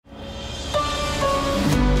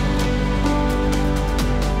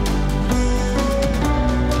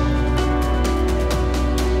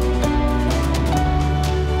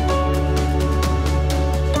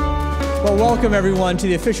welcome everyone to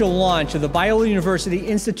the official launch of the Biola University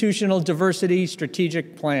Institutional Diversity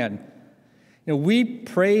Strategic Plan. We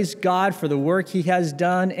praise God for the work He has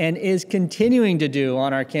done and is continuing to do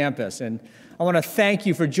on our campus. And I want to thank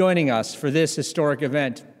you for joining us for this historic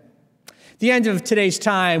event. At the end of today's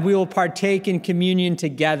time, we will partake in communion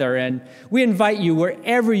together, and we invite you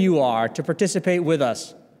wherever you are to participate with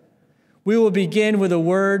us. We will begin with a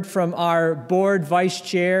word from our board vice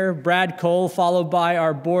chair, Brad Cole, followed by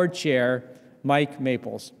our board chair, Mike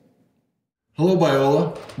Maples. Hello,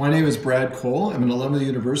 Biola. My name is Brad Cole. I'm an alum of the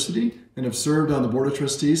university and have served on the Board of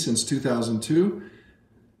Trustees since 2002,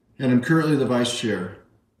 and I'm currently the vice chair.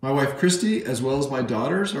 My wife, Christy, as well as my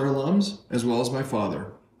daughters are alums, as well as my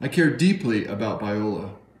father. I care deeply about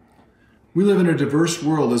Biola. We live in a diverse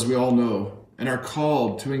world, as we all know, and are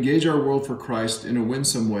called to engage our world for Christ in a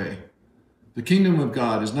winsome way. The kingdom of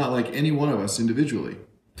God is not like any one of us individually.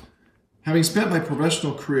 Having spent my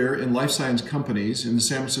professional career in life science companies in the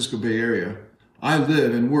San Francisco Bay Area, I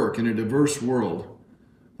live and work in a diverse world.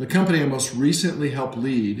 The company I most recently helped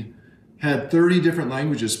lead had 30 different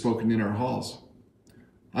languages spoken in our halls.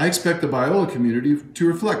 I expect the Biola community to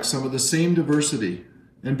reflect some of the same diversity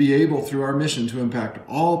and be able, through our mission, to impact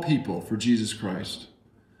all people for Jesus Christ.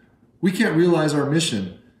 We can't realize our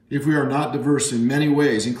mission if we are not diverse in many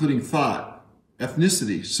ways, including thought,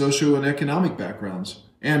 ethnicity, socio and economic backgrounds,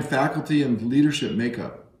 and faculty and leadership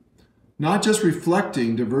makeup. Not just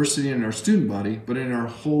reflecting diversity in our student body, but in our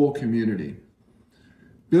whole community.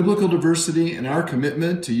 Biblical diversity and our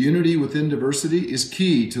commitment to unity within diversity is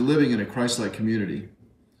key to living in a Christ-like community.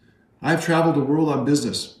 I've traveled the world on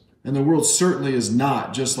business, and the world certainly is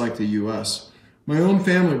not just like the U.S. My own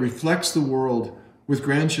family reflects the world with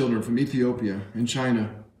grandchildren from Ethiopia and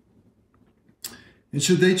China. And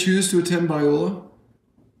should they choose to attend Biola,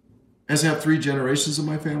 as have 3 generations of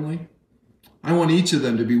my family, I want each of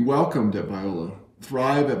them to be welcomed at Biola,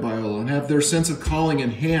 thrive at Biola, and have their sense of calling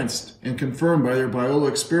enhanced and confirmed by their Biola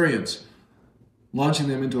experience, launching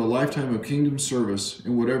them into a lifetime of kingdom service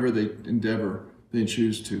in whatever endeavor they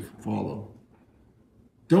choose to follow.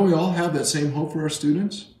 Don't we all have that same hope for our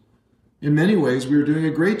students? In many ways, we are doing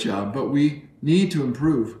a great job, but we need to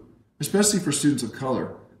improve, especially for students of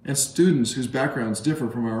color and students whose backgrounds differ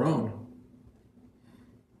from our own.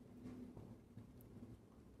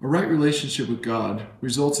 A right relationship with God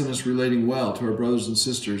results in us relating well to our brothers and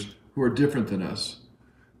sisters who are different than us.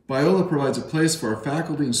 Biola provides a place for our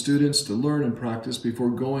faculty and students to learn and practice before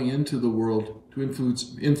going into the world to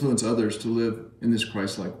influence others to live in this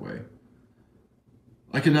Christ-like way.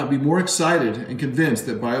 I cannot be more excited and convinced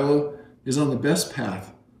that Biola is on the best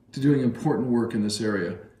path to doing important work in this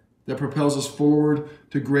area that propels us forward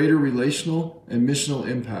to greater relational and missional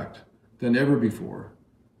impact than ever before.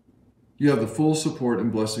 You have the full support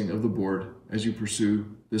and blessing of the board as you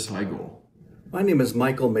pursue this high goal. My name is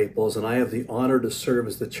Michael Maples, and I have the honor to serve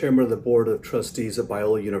as the chairman of the Board of Trustees at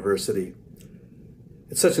Biola University.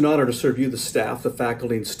 It's such an honor to serve you, the staff, the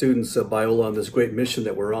faculty, and students of Biola on this great mission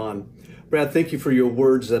that we're on. Brad, thank you for your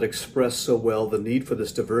words that express so well the need for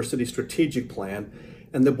this diversity strategic plan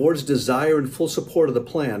and the board's desire and full support of the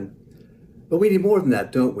plan. But we need more than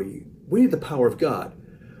that, don't we? We need the power of God.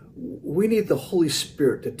 We need the Holy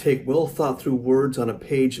Spirit to take well thought through words on a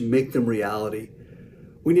page and make them reality.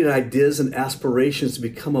 We need ideas and aspirations to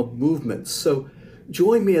become a movement. So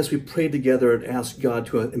join me as we pray together and ask God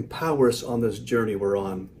to empower us on this journey we're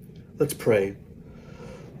on. Let's pray.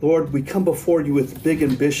 Lord, we come before you with big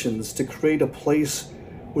ambitions to create a place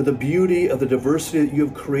where the beauty of the diversity that you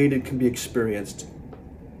have created can be experienced.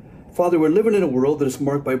 Father, we're living in a world that is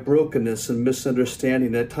marked by brokenness and misunderstanding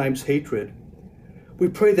and at times hatred. We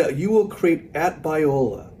pray that you will create at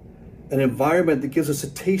Biola an environment that gives us a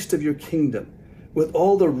taste of your kingdom with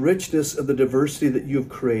all the richness of the diversity that you have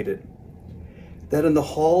created. That in the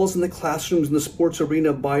halls and the classrooms and the sports arena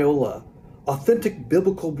of Biola, authentic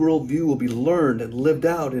biblical worldview will be learned and lived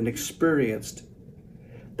out and experienced.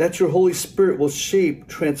 That your Holy Spirit will shape,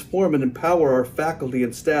 transform, and empower our faculty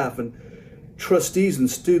and staff and trustees and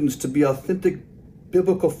students to be authentic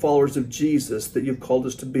biblical followers of Jesus that you've called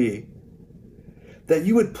us to be. That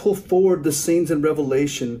you would pull forward the scenes in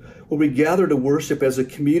Revelation where we gather to worship as a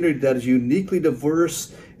community that is uniquely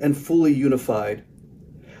diverse and fully unified.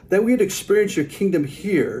 That we would experience your kingdom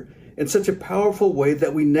here in such a powerful way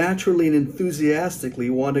that we naturally and enthusiastically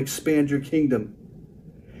want to expand your kingdom.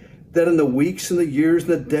 That in the weeks and the years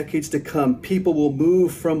and the decades to come, people will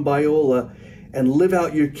move from Biola and live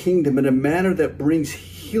out your kingdom in a manner that brings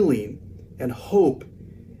healing and hope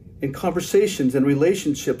in conversations and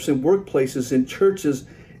relationships in workplaces, in churches,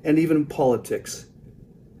 and even in politics.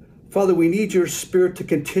 Father, we need your Spirit to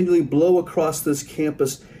continually blow across this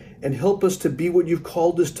campus and help us to be what you've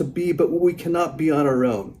called us to be, but what we cannot be on our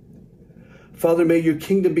own. Father, may your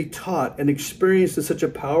kingdom be taught and experienced in such a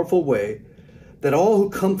powerful way that all who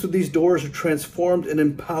come through these doors are transformed and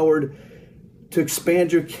empowered to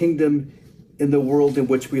expand your kingdom in the world in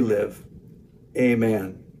which we live.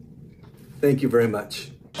 Amen. Thank you very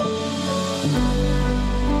much.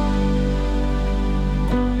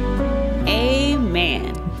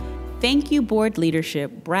 Amen. Thank you, board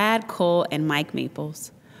leadership, Brad Cole and Mike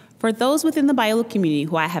Maples. For those within the Biola community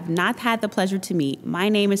who I have not had the pleasure to meet, my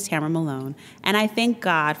name is Tamara Malone, and I thank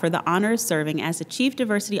God for the honor of serving as the Chief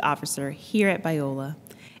Diversity Officer here at Biola.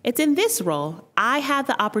 It's in this role I have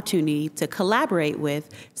the opportunity to collaborate with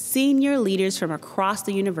senior leaders from across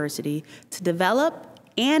the university to develop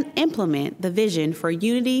and implement the vision for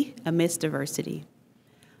unity amidst diversity.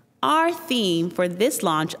 Our theme for this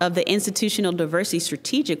launch of the Institutional Diversity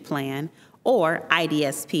Strategic Plan, or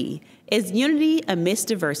IDSP, is Unity Amidst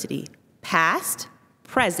Diversity, past,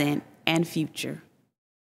 present, and future.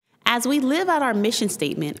 As we live out our mission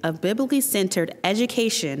statement of biblically centered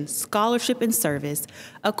education, scholarship, and service,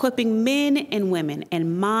 equipping men and women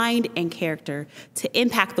in mind and character to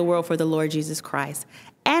impact the world for the Lord Jesus Christ,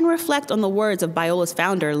 and reflect on the words of Biola's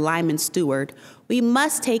founder, Lyman Stewart, we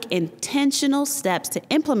must take intentional steps to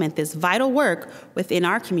implement this vital work within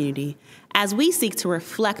our community as we seek to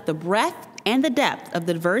reflect the breadth and the depth of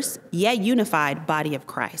the diverse yet unified body of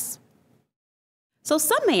Christ. So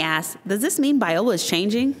some may ask, does this mean Biola is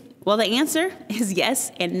changing? Well, the answer is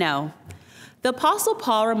yes and no. The Apostle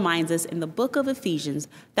Paul reminds us in the book of Ephesians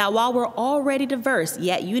that while we're already diverse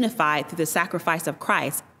yet unified through the sacrifice of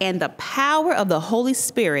Christ and the power of the Holy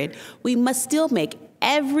Spirit, we must still make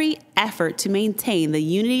every effort to maintain the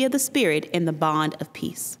unity of the Spirit in the bond of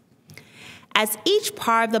peace. As each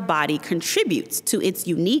part of the body contributes to its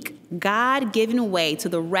unique, God-given way to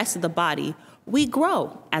the rest of the body, we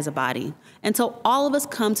grow as a body until all of us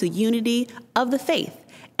come to unity of the faith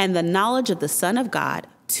and the knowledge of the Son of God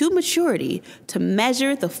to maturity to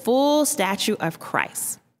measure the full stature of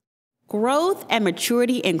Christ. Growth and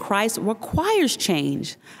maturity in Christ requires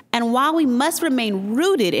change, and while we must remain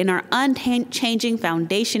rooted in our unchanging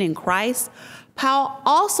foundation in Christ, Paul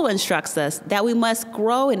also instructs us that we must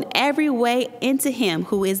grow in every way into him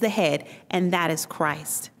who is the head, and that is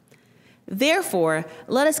Christ. Therefore,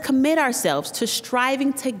 let us commit ourselves to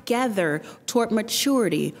striving together toward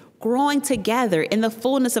maturity, growing together in the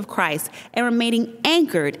fullness of Christ, and remaining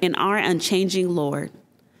anchored in our unchanging Lord.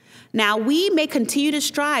 Now, we may continue to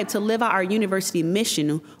strive to live out our university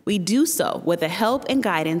mission. We do so with the help and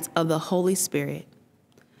guidance of the Holy Spirit.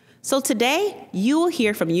 So today, you will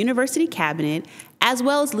hear from University Cabinet, as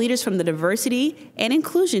well as leaders from the Diversity and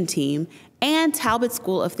Inclusion team and Talbot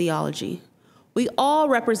School of Theology. We all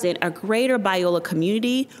represent a greater Biola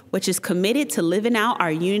community, which is committed to living out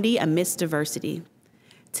our unity amidst diversity.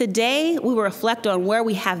 Today, we will reflect on where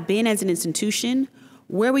we have been as an institution,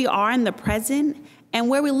 where we are in the present, and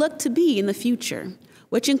where we look to be in the future,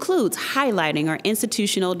 which includes highlighting our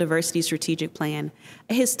Institutional Diversity Strategic Plan,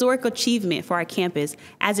 a historic achievement for our campus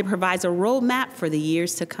as it provides a roadmap for the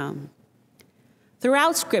years to come.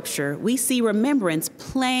 Throughout Scripture, we see remembrance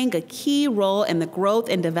playing a key role in the growth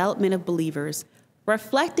and development of believers.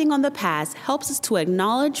 Reflecting on the past helps us to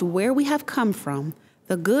acknowledge where we have come from,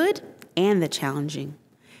 the good and the challenging,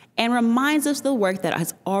 and reminds us of the work that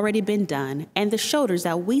has already been done and the shoulders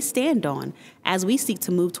that we stand on as we seek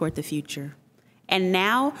to move toward the future. And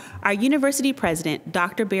now, our university president,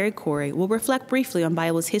 Dr. Barry Corey, will reflect briefly on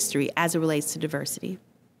Biola's history as it relates to diversity.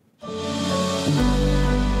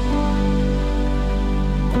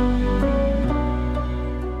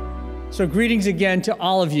 So greetings again to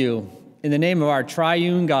all of you in the name of our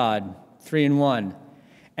triune God, 3 in 1.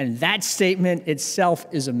 And that statement itself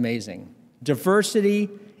is amazing. Diversity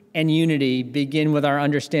and unity begin with our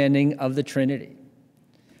understanding of the Trinity.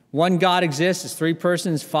 One God exists as 3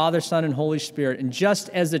 persons, Father, Son, and Holy Spirit. And just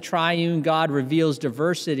as the triune God reveals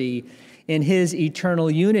diversity in his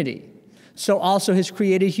eternal unity, so also his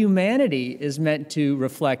created humanity is meant to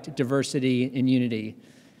reflect diversity and unity.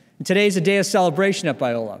 And today is a day of celebration at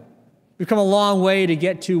Biola. We've come a long way to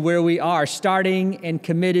get to where we are, starting and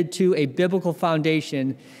committed to a biblical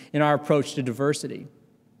foundation in our approach to diversity.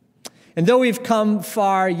 And though we've come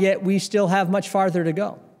far, yet we still have much farther to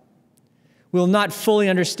go. We'll not fully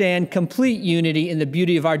understand complete unity in the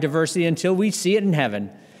beauty of our diversity until we see it in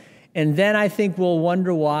heaven. And then I think we'll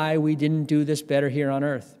wonder why we didn't do this better here on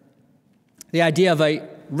earth. The idea of a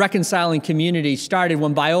reconciling community started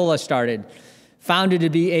when Biola started, founded to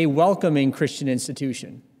be a welcoming Christian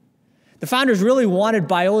institution. The founders really wanted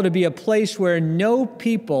Biola to be a place where no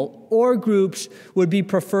people or groups would be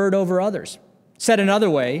preferred over others. Said another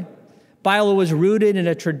way, Biola was rooted in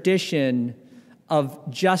a tradition of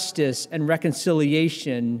justice and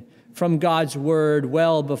reconciliation from God's word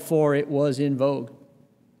well before it was in vogue.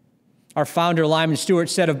 Our founder, Lyman Stewart,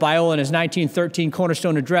 said of Biola in his 1913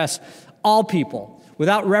 Cornerstone Address, all people,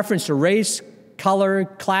 without reference to race, color,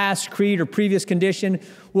 class, creed, or previous condition,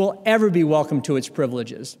 will ever be welcome to its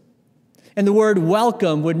privileges. And the word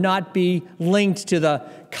welcome would not be linked to the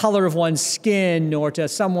color of one's skin or to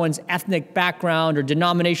someone's ethnic background or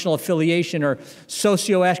denominational affiliation or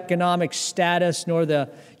socioeconomic status, nor the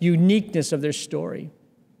uniqueness of their story.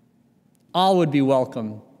 All would be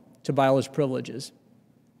welcome to Biola's privileges.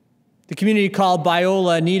 The community called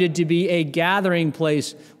Biola needed to be a gathering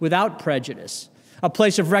place without prejudice, a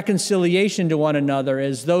place of reconciliation to one another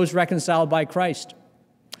as those reconciled by Christ.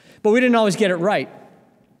 But we didn't always get it right.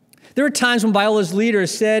 There were times when Biola's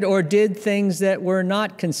leaders said or did things that were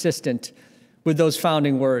not consistent with those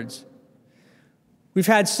founding words. We've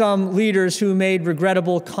had some leaders who made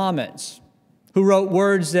regrettable comments, who wrote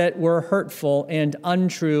words that were hurtful and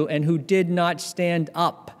untrue, and who did not stand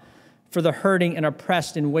up for the hurting and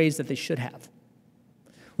oppressed in ways that they should have.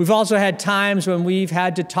 We've also had times when we've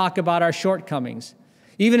had to talk about our shortcomings.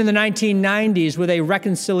 Even in the 1990s, with a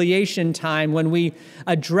reconciliation time when we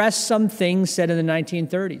addressed some things said in the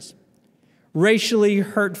 1930s. Racially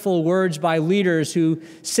hurtful words by leaders who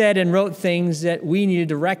said and wrote things that we needed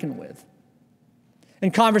to reckon with.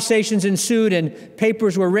 And conversations ensued and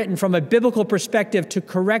papers were written from a biblical perspective to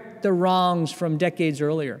correct the wrongs from decades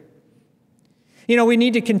earlier. You know, we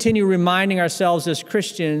need to continue reminding ourselves as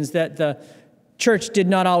Christians that the church did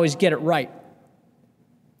not always get it right.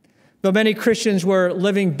 Though many Christians were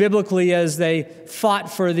living biblically as they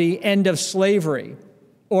fought for the end of slavery,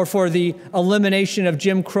 or for the elimination of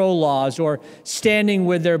Jim Crow laws, or standing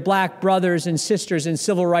with their black brothers and sisters in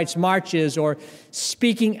civil rights marches, or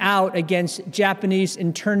speaking out against Japanese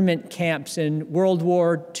internment camps in World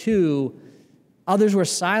War II, others were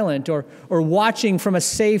silent or watching from a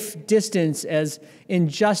safe distance as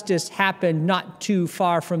injustice happened not too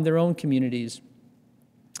far from their own communities.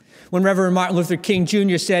 When Reverend Martin Luther King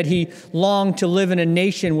Jr. said he longed to live in a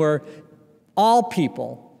nation where all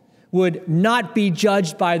people would not be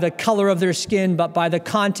judged by the color of their skin, but by the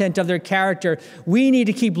content of their character, we need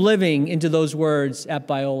to keep living into those words at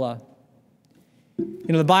Biola. You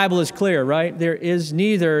know, the Bible is clear, right? There is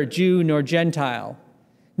neither Jew nor Gentile,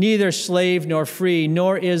 neither slave nor free,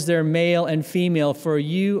 nor is there male and female, for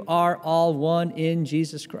you are all one in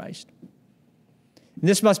Jesus Christ. And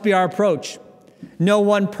this must be our approach. No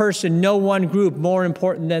one person, no one group more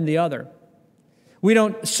important than the other. We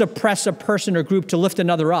don't suppress a person or group to lift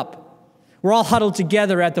another up. We're all huddled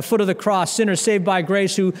together at the foot of the cross, sinners saved by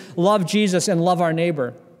grace who love Jesus and love our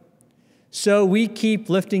neighbor. So we keep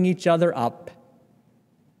lifting each other up,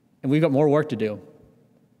 and we've got more work to do.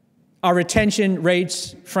 Our retention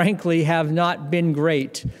rates, frankly, have not been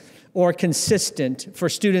great or consistent for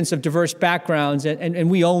students of diverse backgrounds, and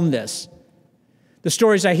we own this. The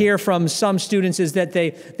stories I hear from some students is that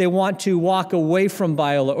they want to walk away from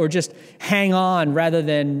Biola or just hang on rather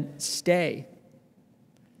than stay.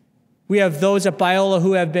 We have those at Biola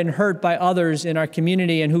who have been hurt by others in our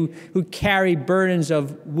community and who carry burdens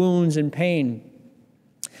of wounds and pain.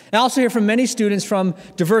 I also hear from many students from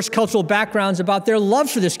diverse cultural backgrounds about their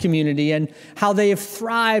love for this community and how they have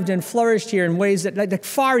thrived and flourished here in ways that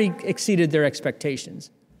far exceeded their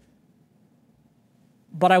expectations.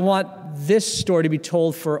 But I want this story to be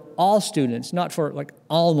told for all students, not for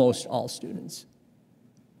almost all students.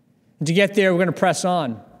 And to get there, we're going to press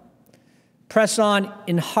on. Press on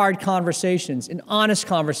in hard conversations, in honest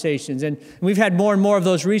conversations. And we've had more and more of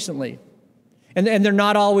those recently. And they're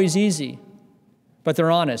not always easy, but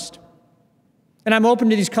they're honest. And I'm open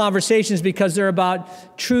to these conversations because they're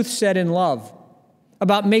about truth said in love,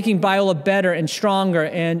 about making Biola better and stronger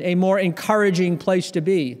and a more encouraging place to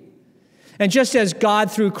be. And just as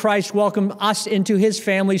God through Christ welcomed us into his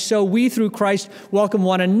family, so we through Christ welcome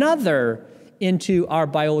one another into our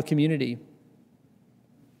Biola community.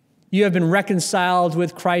 You have been reconciled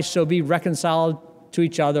with Christ, so be reconciled to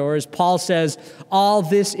each other. Or as Paul says, all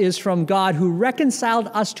this is from God who reconciled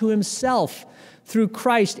us to himself through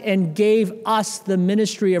Christ and gave us the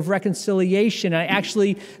ministry of reconciliation. I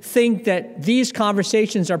actually think that these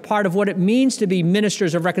conversations are part of what it means to be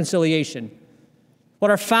ministers of reconciliation. What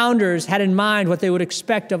our founders had in mind, what they would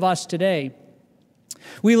expect of us today.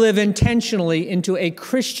 We live intentionally into a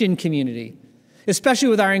Christian community, especially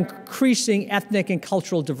with our increasing ethnic and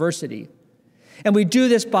cultural diversity. And we do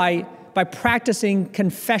this by practicing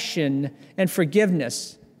confession and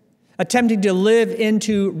forgiveness, attempting to live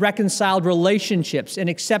into reconciled relationships and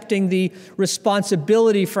accepting the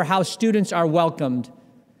responsibility for how students are welcomed,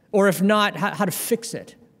 or if not, how to fix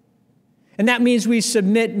it. And that means we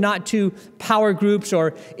submit not to power groups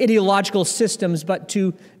or ideological systems, but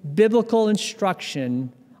to biblical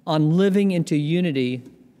instruction on living into unity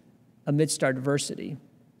amidst our diversity.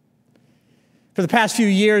 For the past few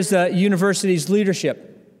years, the university's leadership,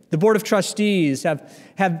 the Board of Trustees,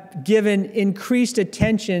 have given increased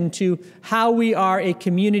attention to how we are a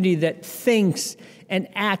community that thinks and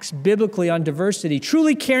acts biblically on diversity,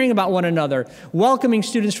 truly caring about one another, welcoming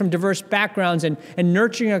students from diverse backgrounds, and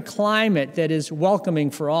nurturing a climate that is welcoming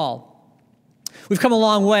for all. We've come a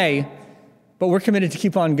long way, but we're committed to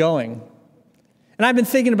keep on going. And I've been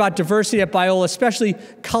thinking about diversity at Biola, especially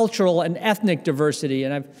cultural and ethnic diversity.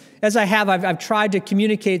 And I've tried to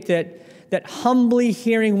communicate that humbly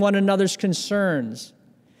hearing one another's concerns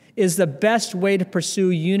is the best way to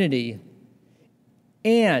pursue unity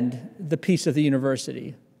and the peace of the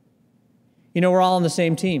university. You know, we're all on the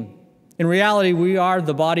same team. In reality, we are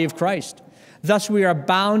the body of Christ. Thus, we are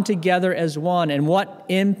bound together as one, and what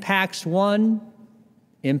impacts one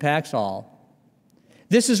impacts all.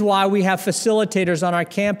 This is why we have facilitators on our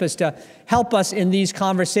campus to help us in these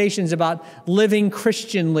conversations about living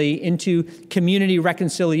Christianly into community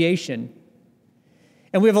reconciliation.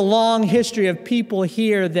 And we have a long history of people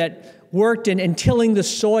here that worked in tilling the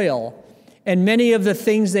soil, and many of the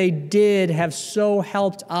things they did have so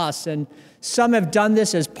helped us. And some have done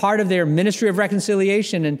this as part of their ministry of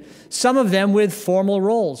reconciliation, and some of them with formal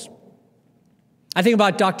roles. I think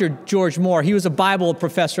about Dr. George Moore. He was a Bible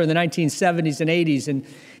professor in the 1970s and 80s, and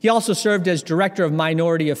he also served as director of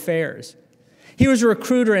minority affairs. He was a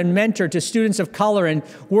recruiter and mentor to students of color and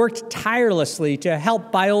worked tirelessly to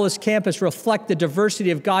help Biola's campus reflect the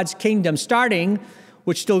diversity of God's kingdom, starting,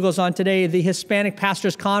 which still goes on today, the Hispanic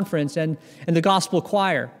Pastors Conference and the Gospel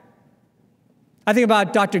Choir. I think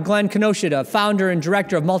about Dr. Glenn Kenoshita, founder and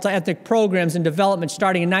director of multi-ethnic programs and development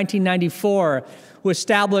starting in 1994, who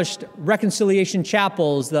established Reconciliation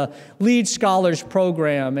Chapels, the Lead Scholars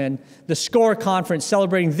Program, and the SCORE Conference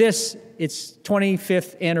celebrating its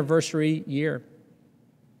 25th anniversary year.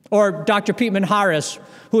 Or Dr. Pete Manharis,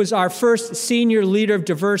 who is our first senior leader of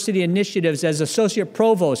diversity initiatives as Associate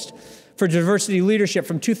Provost for Diversity Leadership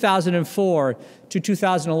from 2004 to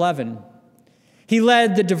 2011. He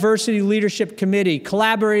led the Diversity Leadership Committee,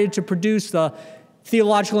 collaborated to produce the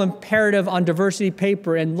Theological Imperative on Diversity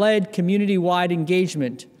paper, and led community-wide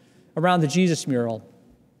engagement around the Jesus mural.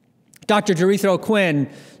 Dr. Doretha O'Quinn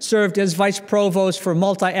served as Vice Provost for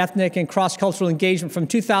Multi-Ethnic and Cross-Cultural Engagement from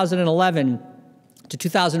 2011 to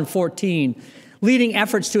 2014, leading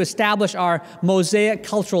efforts to establish our Mosaic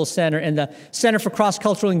Cultural Center and the Center for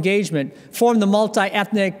Cross-Cultural Engagement, formed the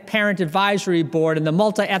Multi-Ethnic Parent Advisory Board and the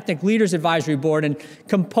Multi-Ethnic Leaders Advisory Board, and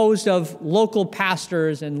composed of local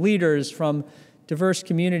pastors and leaders from diverse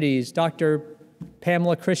communities. Dr.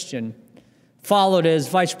 Pamela Christian followed as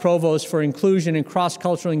Vice Provost for Inclusion and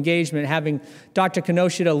Cross-Cultural Engagement, having Dr.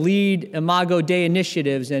 Kenoshita lead Imago Dei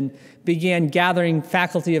initiatives and began gathering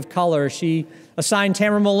faculty of color. She assigned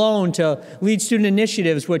Tamara Malone to lead student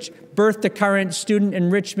initiatives, which birthed the current Student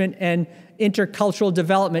Enrichment and Intercultural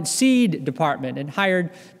Development SEED department, and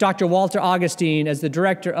hired Dr. Walter Augustine as the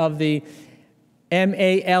director of the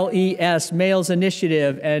MALES, Males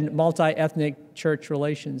Initiative, and Multi-Ethnic Church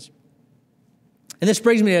Relations. And this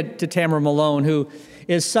brings me to Tamara Malone, who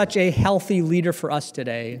is such a healthy leader for us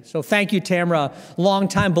today. So thank you, Tamara,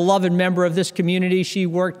 longtime beloved member of this community. She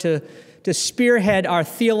worked to spearhead our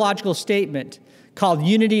theological statement called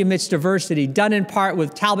Unity Amidst Diversity, done in part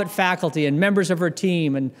with Talbot faculty and members of her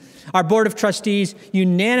team. And our Board of Trustees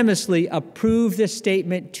unanimously approved this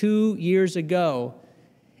statement 2 years ago,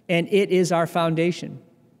 and it is our foundation.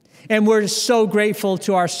 And we're so grateful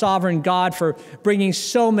to our sovereign God for bringing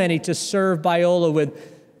so many to serve Biola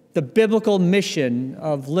with the biblical mission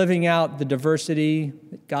of living out the diversity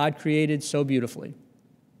that God created so beautifully.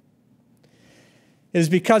 It is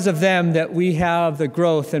because of them that we have the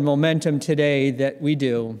growth and momentum today that we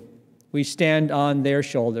do. We stand on their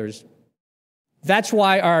shoulders. That's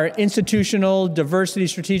why our institutional diversity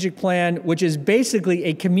strategic plan, which is basically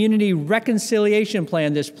a community reconciliation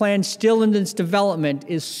plan, this plan still in its development,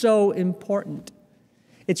 is so important.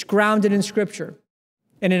 It's grounded in Scripture,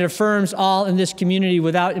 and it affirms all in this community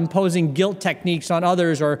without imposing guilt techniques on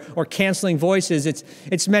others or canceling voices.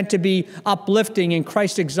 It's meant to be uplifting and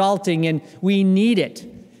Christ exalting, and we need it.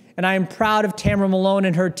 And I am proud of Tamara Malone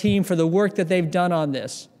and her team for the work that they've done on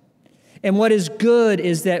this. And what is good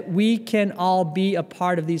is that we can all be a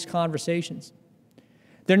part of these conversations.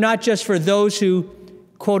 They're not just for those who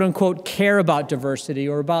quote unquote, care about diversity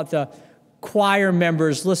or about the choir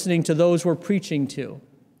members listening to those we're preaching to.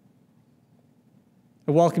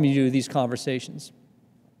 I welcome you to these conversations.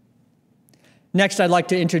 Next, I'd like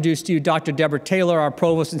to introduce to you Dr. Deborah Taylor, our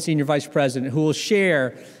Provost and Senior Vice President, who will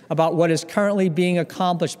share about what is currently being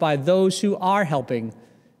accomplished by those who are helping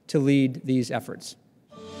to lead these efforts.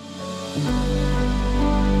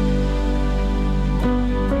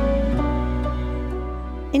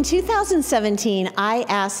 In 2017, I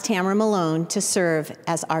asked Tamara Malone to serve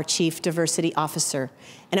as our Chief Diversity Officer,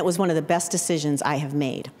 and it was one of the best decisions I have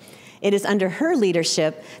made. It is under her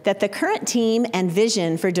leadership that the current team and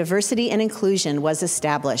vision for diversity and inclusion was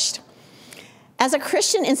established. As a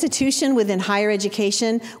Christian institution within higher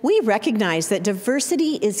education, we recognize that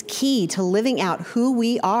diversity is key to living out who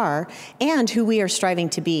we are and who we are striving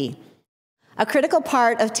to be. A critical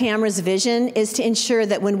part of Tamara's vision is to ensure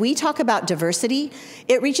that when we talk about diversity,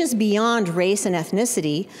 it reaches beyond race and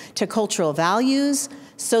ethnicity to cultural values,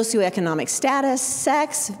 socioeconomic status,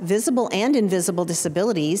 sex, visible and invisible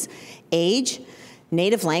disabilities, age,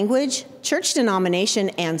 native language, church denomination,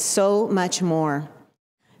 and so much more.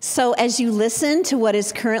 So as you listen to what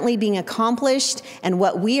is currently being accomplished and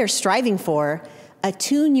what we are striving for,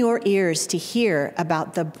 attune your ears to hear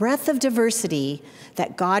about the breadth of diversity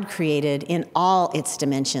that God created in all its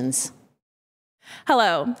dimensions.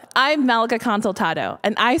 Hello, I'm Malika Consultado,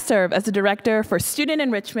 and I serve as the Director for Student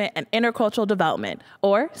Enrichment and Intercultural Development,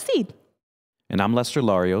 or SEED. And I'm Lester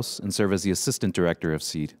Larios, and serve as the Assistant Director of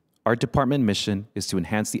SEED. Our department mission is to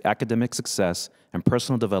enhance the academic success and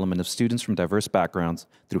personal development of students from diverse backgrounds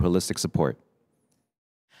through holistic support.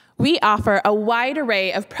 We offer a wide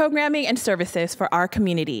array of programming and services for our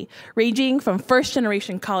community, ranging from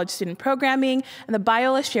first-generation college student programming and the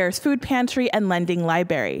Biola Shares Food Pantry and Lending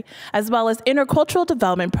Library, as well as intercultural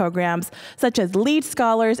development programs such as Lead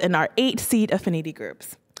Scholars and our 8 SEED affinity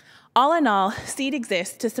groups. All in all, SEED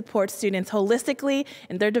exists to support students holistically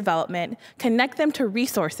in their development, connect them to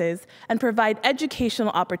resources, and provide educational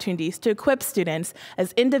opportunities to equip students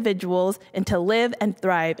as individuals and to live and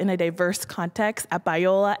thrive in a diverse context at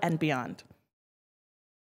Biola and beyond.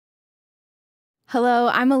 Hello,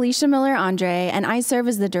 I'm Alicia Miller-Andre, and I serve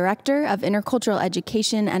as the Director of Intercultural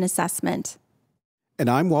Education and Assessment. And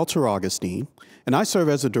I'm Walter Augustine, and I serve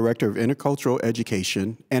as the Director of Intercultural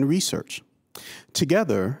Education and Research.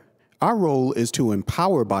 Together, our role is to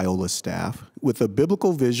empower Biola staff with a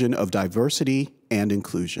biblical vision of diversity and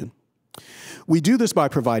inclusion. We do this by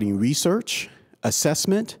providing research,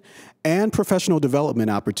 assessment, and professional development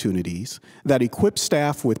opportunities that equip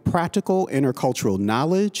staff with practical intercultural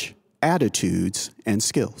knowledge, attitudes, and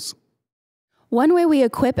skills. One way we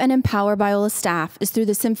equip and empower Biola staff is through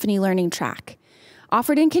the Symphony Learning Track.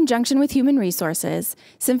 Offered in conjunction with Human Resources,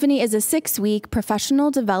 Symphony is a 6-week professional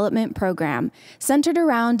development program centered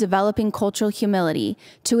around developing cultural humility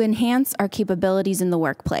to enhance our capabilities in the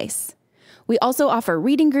workplace. We also offer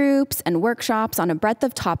reading groups and workshops on a breadth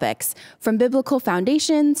of topics, from biblical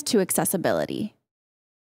foundations to accessibility.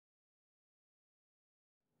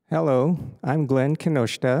 Hello, I'm Glenn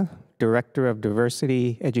Kinoshita, Director of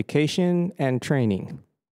Diversity Education and Training.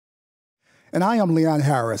 And I am Leon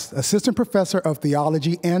Harris, Assistant Professor of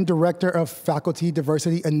Theology and Director of Faculty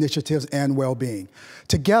Diversity Initiatives and Wellbeing.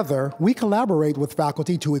 Together, we collaborate with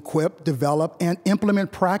faculty to equip, develop, and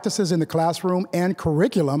implement practices in the classroom and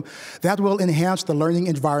curriculum that will enhance the learning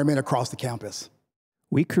environment across the campus.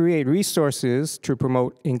 We create resources to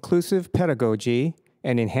promote inclusive pedagogy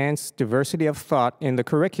and enhance diversity of thought in the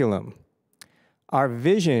curriculum. Our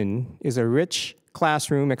vision is a rich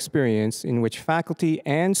classroom experience in which faculty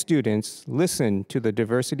and students listen to the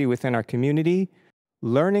diversity within our community,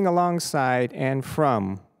 learning alongside and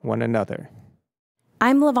from one another.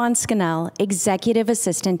 I'm LaVon Scannell, Executive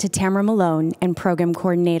Assistant to Tamara Malone and Program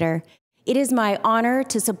Coordinator. It is my honor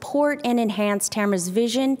to support and enhance Tamara's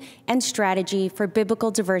vision and strategy for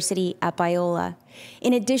biblical diversity at Biola.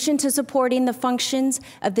 In addition to supporting the functions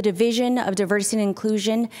of the Division of Diversity and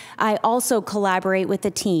Inclusion, I also collaborate with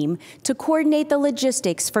the team to coordinate the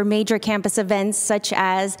logistics for major campus events such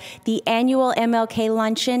as the annual MLK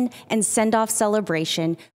Luncheon and Send-Off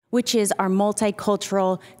Celebration, which is our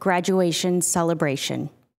multicultural graduation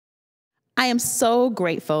celebration. I am so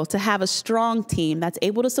grateful to have a strong team that's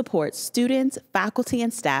able to support students, faculty,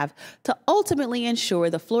 and staff to ultimately ensure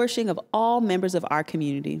the flourishing of all members of our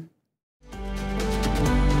community.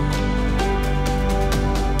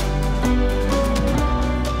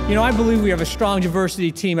 You know, I believe we have a strong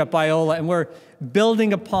diversity team at Biola, and we're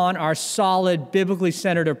building upon our solid, biblically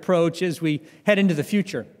centered approach as we head into the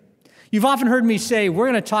future. You've often heard me say we're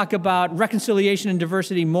going to talk about reconciliation and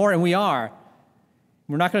diversity more, and we are.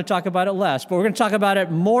 We're not going to talk about it less, but we're going to talk about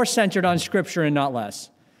it more centered on Scripture and not less.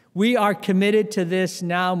 We are committed to this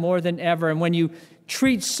now more than ever. And when you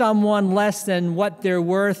treat someone less than what they're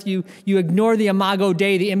worth, you ignore the imago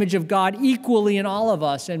Dei, the image of God, equally in all of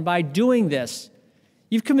us. And by doing this,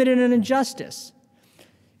 you've committed an injustice.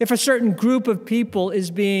 If a certain group of people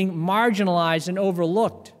is being marginalized and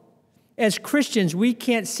overlooked, as Christians, we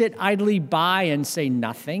can't sit idly by and say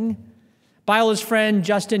nothing. Biola's friend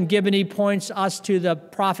Justin Giboney points us to the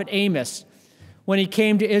prophet Amos when he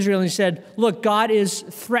came to Israel and he said, look, God is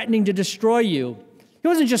threatening to destroy you. He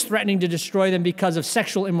wasn't just threatening to destroy them because of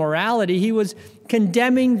sexual immorality. He was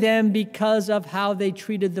condemning them because of how they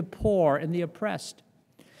treated the poor and the oppressed.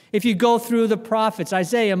 If you go through the prophets,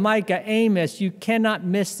 Isaiah, Micah, Amos, you cannot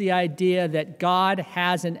miss the idea that God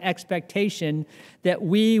has an expectation that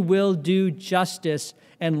we will do justice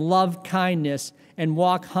and love kindness and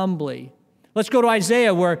walk humbly. Let's go to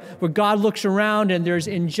Isaiah where God looks around and there's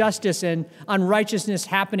injustice and unrighteousness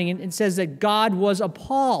happening, and it says that God was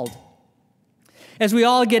appalled. As we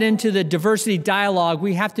all get into the diversity dialogue,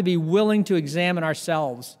 we have to be willing to examine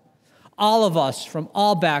ourselves. All of us from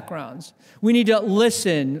all backgrounds. We need to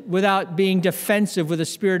listen without being defensive, with a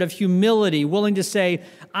spirit of humility, willing to say,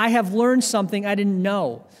 I have learned something I didn't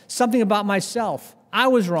know, something about myself. I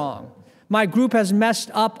was wrong. My group has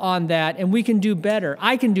messed up on that, and we can do better.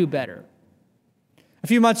 I can do better. A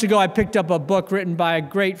few months ago, I picked up a book written by a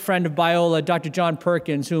great friend of Biola, Dr. John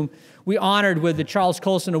Perkins, whom we honored with the Charles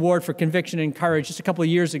Colson Award for Conviction and Courage just a couple of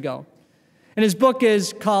years ago. And his book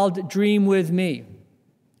is called Dream With Me.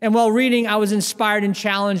 And while reading, I was inspired and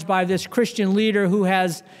challenged by this Christian leader who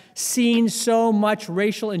has seen so much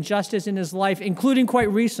racial injustice in his life, including quite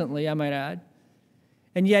recently, I might add.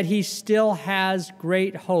 And yet he still has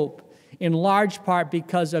great hope, in large part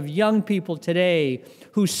because of young people today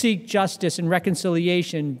who seek justice and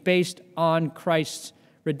reconciliation based on Christ's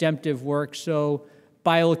redemptive work. So,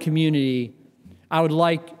 Biola community, I would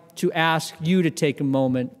like to ask you to take a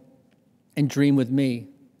moment and dream with me.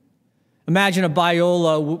 Imagine a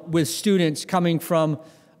Biola with students coming from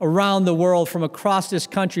around the world, from across this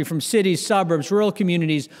country, from cities, suburbs, rural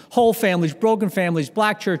communities, whole families, broken families,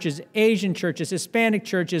 black churches, Asian churches, Hispanic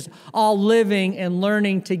churches, all living and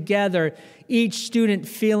learning together. Each student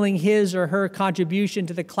feeling his or her contribution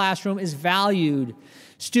to the classroom is valued.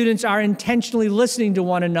 Students are intentionally listening to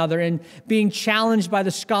one another and being challenged by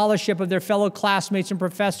the scholarship of their fellow classmates and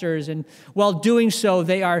professors. And while doing so,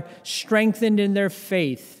 they are strengthened in their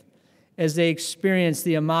faith as they experience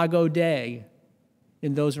the imago Dei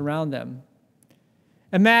in those around them.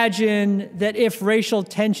 Imagine that if racial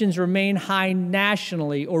tensions remain high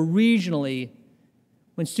nationally or regionally,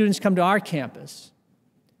 when students come to our campus,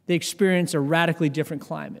 they experience a radically different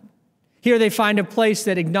climate. Here they find a place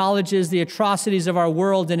that acknowledges the atrocities of our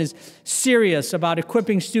world and is serious about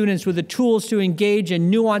equipping students with the tools to engage in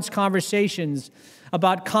nuanced conversations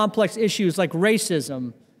about complex issues like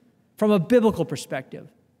racism from a biblical perspective.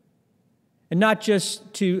 And not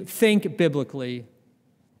just to think biblically,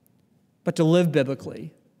 but to live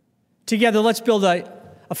biblically. Together, let's build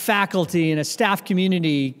a faculty and a staff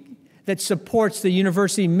community that supports the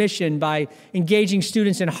university mission by engaging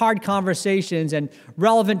students in hard conversations and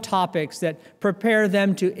relevant topics that prepare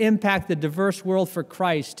them to impact the diverse world for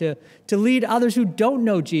Christ, to lead others who don't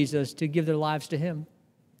know Jesus to give their lives to Him.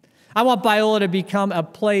 I want Biola to become a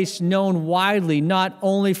place known widely, not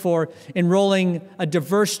only for enrolling a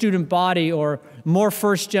diverse student body or more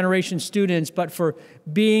first-generation students, but for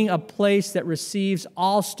being a place that receives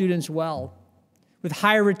all students well, with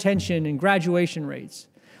higher retention and graduation rates.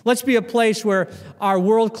 Let's be a place where our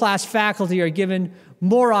world-class faculty are given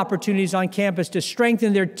more opportunities on campus to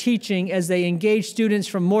strengthen their teaching as they engage students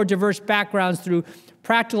from more diverse backgrounds through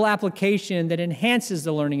practical application that enhances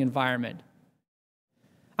the learning environment.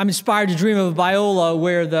 I'm inspired to dream of a Biola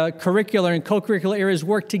where the curricular and co-curricular areas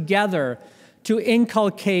work together to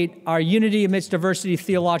inculcate our unity amidst diversity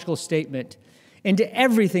theological statement into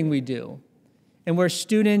everything we do, and where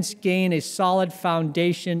students gain a solid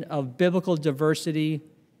foundation of biblical diversity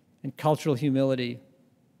and cultural humility,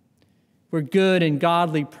 where good and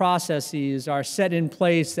godly processes are set in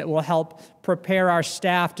place that will help prepare our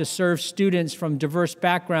staff to serve students from diverse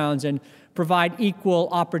backgrounds and provide equal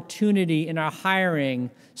opportunity in our hiring,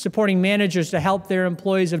 supporting managers to help their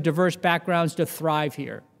employees of diverse backgrounds to thrive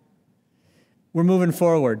here. We're moving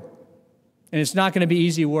forward, and it's not going to be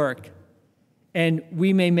easy work, and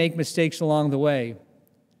we may make mistakes along the way,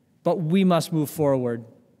 but we must move forward,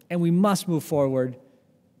 and we must move forward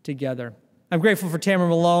together. I'm grateful for Tamara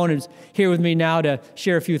Malone, who's here with me now to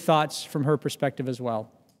share a few thoughts from her perspective as well.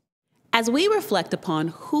 As we reflect upon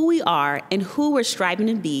who we are and who we're striving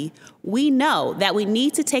to be, we know that we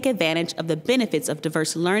need to take advantage of the benefits of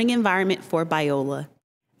diverse learning environment for Biola.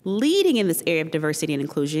 Leading in this area of diversity and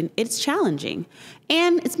inclusion, it's challenging,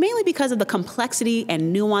 and it's mainly because of the complexity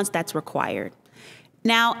and nuance that's required.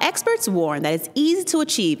 Now, experts warn that it's easy to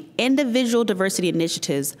achieve individual diversity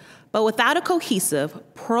initiatives, but without a cohesive,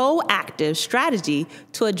 proactive strategy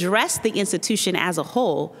to address the institution as a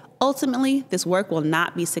whole, ultimately, this work will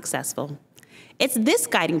not be successful. It's this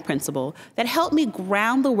guiding principle that helped me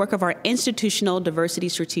ground the work of our institutional diversity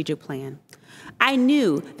strategic plan. I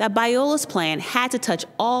knew that Biola's plan had to touch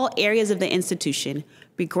all areas of the institution,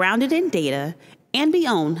 be grounded in data, and be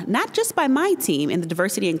owned not just by my team in the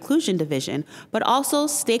Diversity Inclusion Division, but also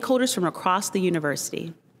stakeholders from across the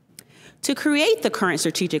university. To create the current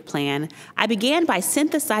strategic plan, I began by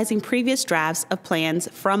synthesizing previous drafts of plans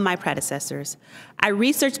from my predecessors. I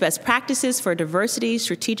researched best practices for diversity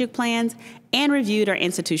strategic plans and reviewed our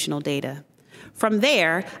institutional data. From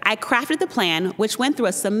there, I crafted the plan, which went through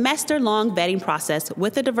a semester-long vetting process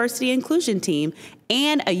with the diversity inclusion team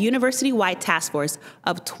and a university-wide task force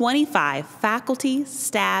of 25 faculty,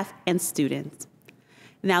 staff, and students.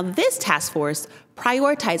 Now, this task force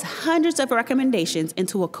prioritized hundreds of recommendations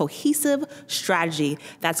into a cohesive strategy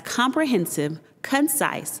that's comprehensive,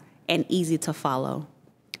 concise, and easy to follow.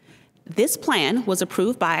 This plan was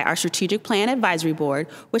approved by our Strategic Plan Advisory Board,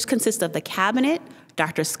 which consists of the Cabinet,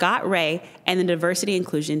 Dr. Scott Ray, and the Diversity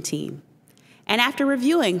Inclusion team. And after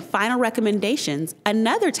reviewing final recommendations,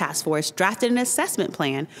 another task force drafted an assessment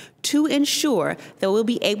plan to ensure that we'll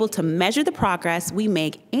be able to measure the progress we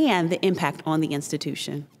make and the impact on the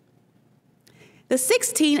institution. The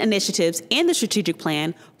 16 initiatives in the strategic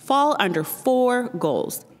plan fall under 4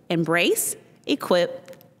 goals: embrace,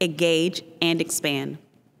 equip, engage, and expand.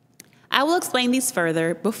 I will explain these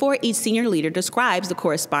further before each senior leader describes the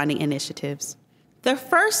corresponding initiatives. The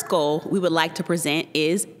first goal we would like to present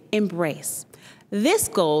is embrace. This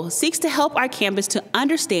goal seeks to help our campus to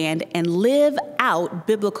understand and live out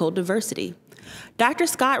biblical diversity. Dr.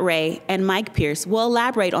 Scott Ray and Mike Pierce will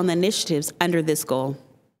elaborate on the initiatives under this goal.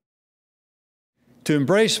 To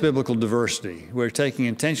embrace biblical diversity, we're taking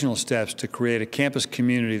intentional steps to create a campus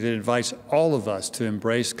community that invites all of us to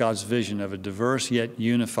embrace God's vision of a diverse yet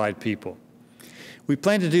unified people. We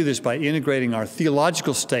plan to do this by integrating our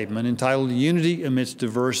theological statement entitled Unity Amidst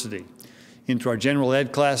Diversity into our general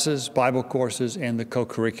ed classes, Bible courses, and the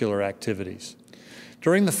co-curricular activities.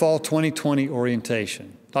 During the fall 2020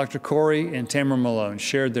 orientation, Dr. Corey and Tamara Malone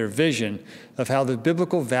shared their vision of how the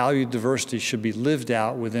biblical value diversity should be lived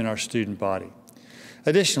out within our student body.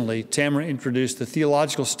 Additionally, Tamara introduced the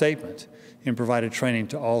theological statement and provided training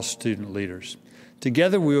to all student leaders.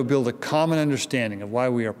 Together, we will build a common understanding of why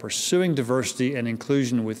we are pursuing diversity and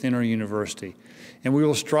inclusion within our university, and we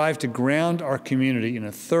will strive to ground our community in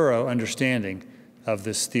a thorough understanding of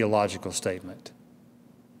this theological statement.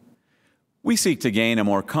 We seek to gain a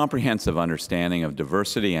more comprehensive understanding of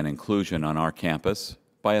diversity and inclusion on our campus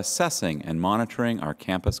by assessing and monitoring our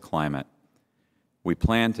campus climate. We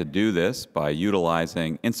plan to do this by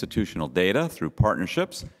utilizing institutional data through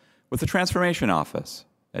partnerships with the Transformation Office,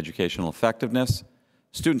 Educational Effectiveness,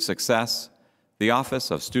 Student Success, the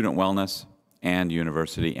Office of Student Wellness, and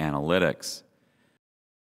University Analytics.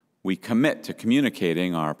 We commit to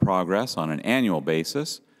communicating our progress on an annual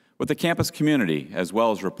basis with the campus community, as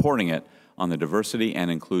well as reporting it on the Diversity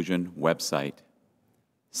and Inclusion website.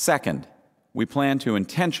 Second, we plan to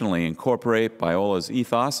intentionally incorporate Biola's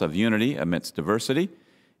ethos of unity amidst diversity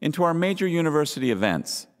into our major university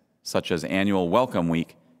events, such as annual Welcome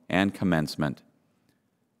Week and Commencement.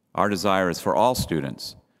 Our desire is for all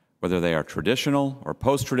students, whether they are traditional or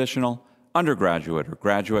post-traditional, undergraduate or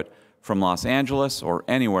graduate, from Los Angeles or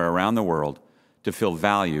anywhere around the world, to feel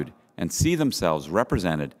valued and see themselves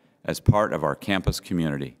represented as part of our campus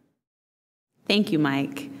community. Thank you,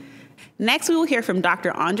 Mike. Next, we will hear from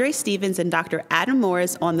Dr. Andre Stevens and Dr. Adam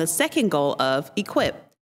Morris on the second goal of equip.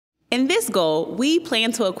 In this goal, we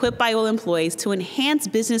plan to equip Biola employees to enhance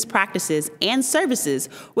business practices and services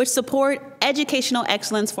which support educational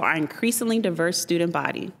excellence for our increasingly diverse student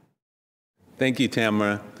body. Thank you,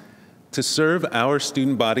 Tamara. To serve our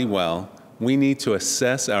student body well, we need to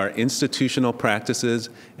assess our institutional practices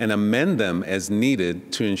and amend them as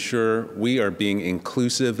needed to ensure we are being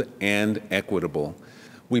inclusive and equitable.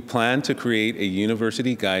 We plan to create a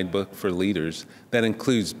university guidebook for leaders that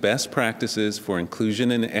includes best practices for inclusion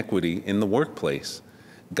and equity in the workplace,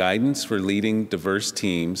 guidance for leading diverse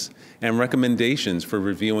teams, and recommendations for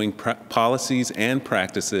reviewing policies and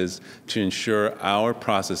practices to ensure our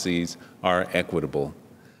processes are equitable.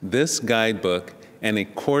 This guidebook and a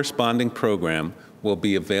corresponding program will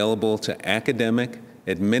be available to academic,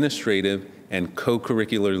 administrative, and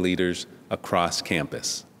co-curricular leaders across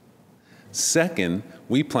campus. Second,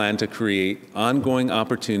 we plan to create ongoing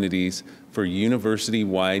opportunities for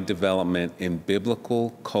university-wide development in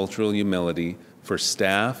biblical cultural humility for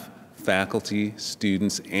staff, faculty,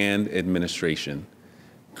 students, and administration.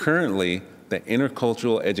 Currently, the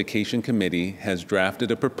Intercultural Education Committee has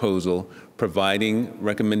drafted a proposal providing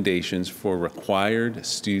recommendations for required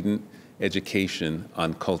student education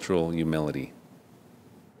on cultural humility.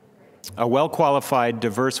 A well-qualified,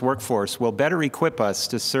 diverse workforce will better equip us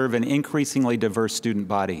to serve an increasingly diverse student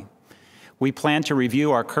body. We plan to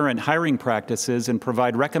review our current hiring practices and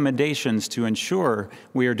provide recommendations to ensure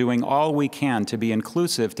we are doing all we can to be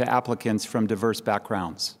inclusive to applicants from diverse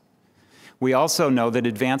backgrounds. We also know that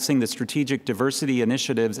advancing the strategic diversity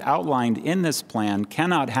initiatives outlined in this plan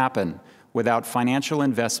cannot happen without financial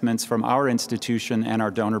investments from our institution and our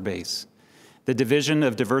donor base. The Division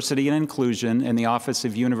of Diversity and Inclusion and the Office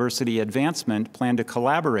of University Advancement plan to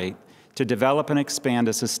collaborate to develop and expand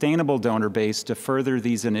a sustainable donor base to further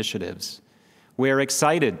these initiatives. We are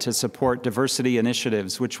excited to support diversity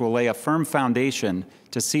initiatives which will lay a firm foundation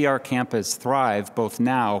to see our campus thrive both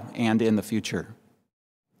now and in the future.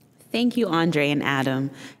 Thank you, Andre and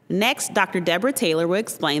Adam. Next, Dr. Deborah Taylor will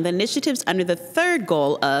explain the initiatives under the third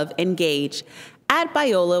goal of Engage. At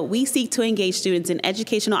Biola, we seek to engage students in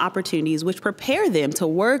educational opportunities which prepare them to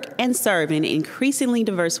work and serve in an increasingly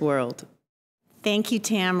diverse world. Thank you,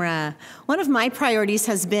 Tamara. One of my priorities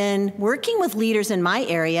has been working with leaders in my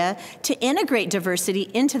area to integrate diversity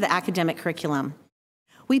into the academic curriculum.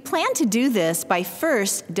 We plan to do this by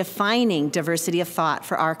first defining diversity of thought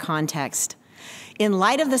for our context. In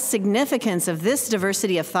light of the significance of this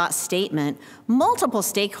diversity of thought statement, multiple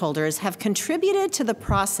stakeholders have contributed to the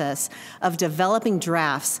process of developing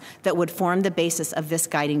drafts that would form the basis of this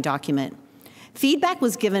guiding document. Feedback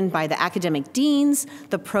was given by the academic deans,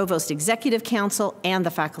 the Provost Executive Council, and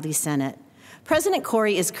the Faculty Senate. President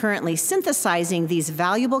Corey is currently synthesizing these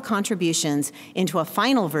valuable contributions into a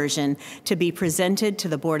final version to be presented to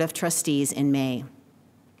the Board of Trustees in May.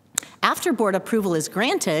 After board approval is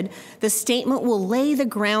granted, the statement will lay the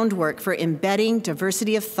groundwork for embedding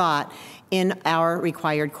diversity of thought in our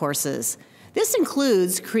required courses. This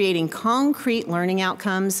includes creating concrete learning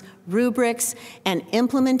outcomes, rubrics, and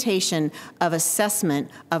implementation of assessment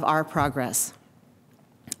of our progress.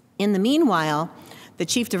 In the meanwhile, the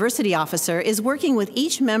Chief Diversity Officer is working with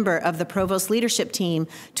each member of the Provost leadership team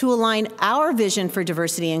to align our vision for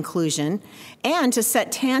diversity and inclusion and to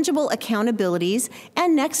set tangible accountabilities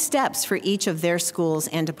and next steps for each of their schools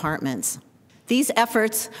and departments. These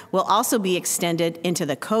efforts will also be extended into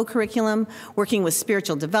the co-curriculum, working with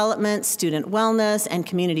spiritual development, student wellness, and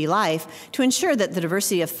community life to ensure that the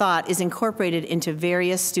diversity of thought is incorporated into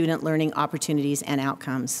various student learning opportunities and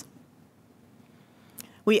outcomes.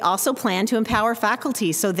 We also plan to empower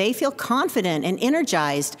faculty so they feel confident and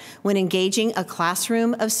energized when engaging a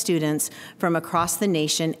classroom of students from across the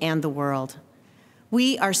nation and the world.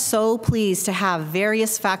 We are so pleased to have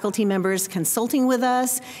various faculty members consulting with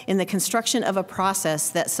us in the construction of a process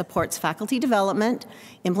that supports faculty development,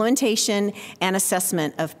 implementation, and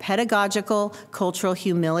assessment of pedagogical, cultural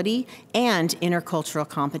humility, and intercultural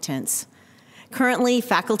competence. Currently,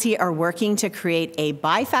 faculty are working to create a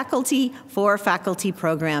by faculty for faculty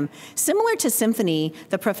program, similar to Symphony,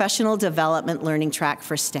 the professional development learning track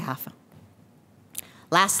for staff.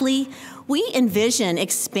 Lastly, we envision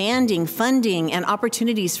expanding funding and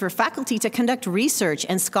opportunities for faculty to conduct research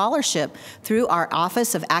and scholarship through our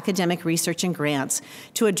Office of Academic Research and Grants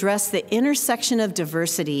to address the intersection of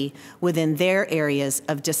diversity within their areas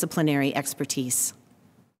of disciplinary expertise.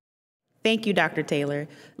 Thank you, Dr. Taylor.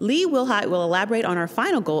 Lee Wilhite will elaborate on our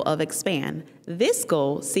final goal of Expand. This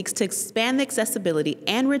goal seeks to expand the accessibility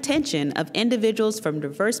and retention of individuals from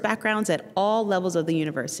diverse backgrounds at all levels of the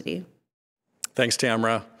university. Thanks,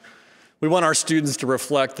 Tamara. We want our students to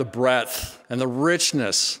reflect the breadth and the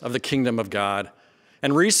richness of the kingdom of God.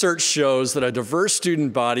 And research shows that a diverse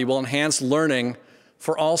student body will enhance learning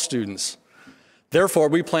for all students. Therefore,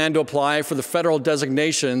 we plan to apply for the federal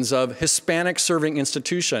designations of Hispanic Serving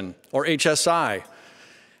Institution, or HSI,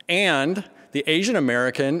 and the Asian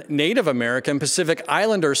American, Native American, Pacific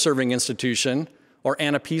Islander Serving Institution, or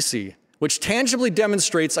ANAPISI, which tangibly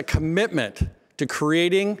demonstrates a commitment to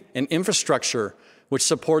creating an infrastructure which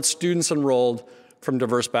supports students enrolled from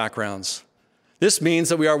diverse backgrounds. This means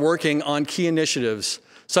that we are working on key initiatives,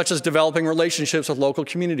 such as developing relationships with local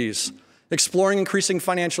communities, exploring increasing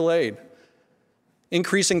financial aid,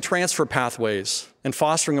 increasing transfer pathways, and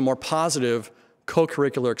fostering a more positive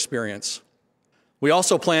co-curricular experience. We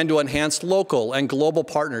also plan to enhance local and global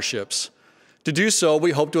partnerships To do so,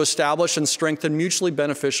 we hope to establish and strengthen mutually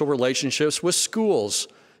beneficial relationships with schools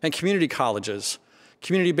and community colleges,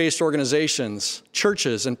 community-based organizations,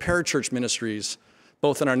 churches, and parachurch ministries,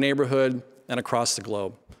 both in our neighborhood and across the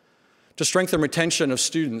globe. To strengthen retention of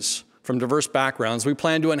students from diverse backgrounds, we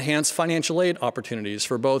plan to enhance financial aid opportunities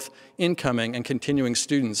for both incoming and continuing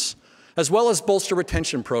students, as well as bolster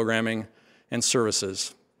retention programming and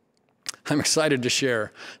services. I'm excited to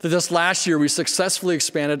share that this last year we successfully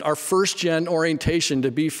expanded our first-gen orientation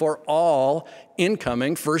to be for all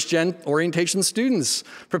incoming first-gen orientation students,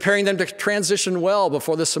 preparing them to transition well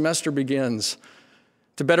before the semester begins.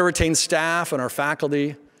 To better retain staff and our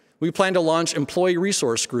faculty, we plan to launch employee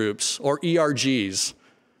resource groups, or ERGs.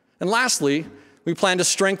 And lastly, we plan to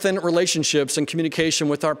strengthen relationships and communication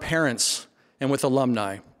with our parents and with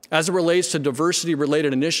alumni as it relates to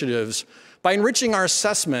diversity-related initiatives by enriching our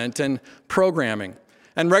assessment and programming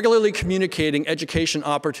and regularly communicating education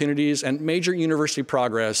opportunities and major university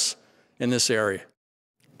progress in this area.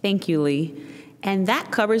 Thank you, Lee. And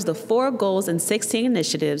that covers the 4 goals and 16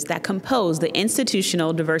 initiatives that compose the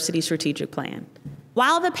Institutional Diversity Strategic Plan.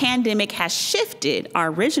 While the pandemic has shifted our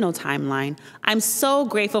original timeline, I'm so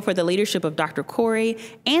grateful for the leadership of Dr. Corey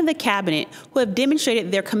and the cabinet who have demonstrated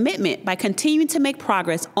their commitment by continuing to make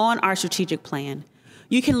progress on our strategic plan.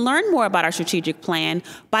 You can learn more about our strategic plan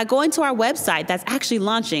by going to our website that's actually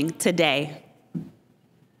launching today.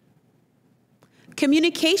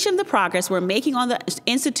 Communication of the progress we're making on the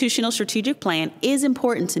institutional strategic plan is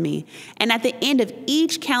important to me. And at the end of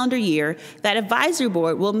each calendar year, that advisory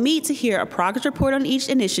board will meet to hear a progress report on each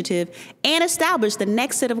initiative and establish the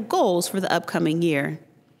next set of goals for the upcoming year.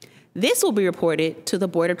 This will be reported to the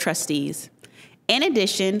Board of Trustees. In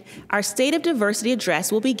addition, our State of Diversity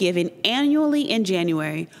address will be given annually in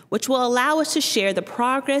January, which will allow us to share the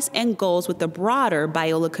progress and goals with the broader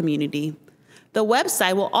Biola community. The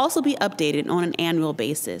website will also be updated on an annual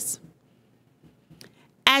basis.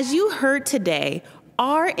 As you heard today,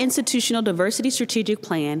 our Institutional Diversity Strategic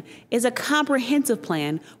Plan is a comprehensive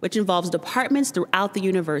plan which involves departments throughout the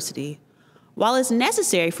university. While it's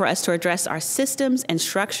necessary for us to address our systems and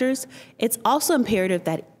structures, it's also imperative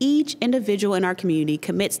that each individual in our community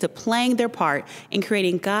commits to playing their part in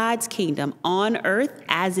creating God's kingdom on earth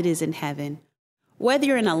as it is in heaven. Whether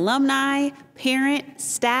you're an alumni, parent,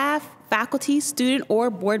 staff, faculty, student, or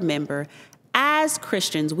board member, as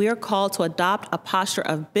Christians, we are called to adopt a posture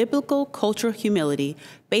of biblical cultural humility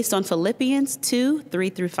based on Philippians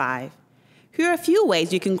 2:3-5. Here are a few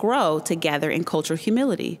ways you can grow together in cultural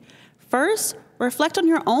humility. First, reflect on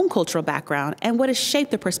your own cultural background and what has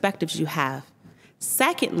shaped the perspectives you have.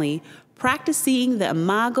 Secondly, practice seeing the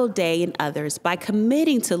imago Dei in others by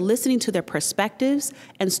committing to listening to their perspectives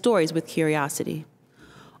and stories with curiosity.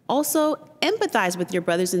 Also, empathize with your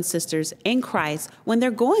brothers and sisters in Christ when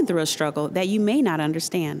they're going through a struggle that you may not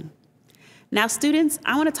understand. Now, students,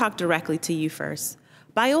 I want to talk directly to you first.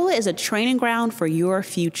 Biola is a training ground for your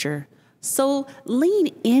future. So lean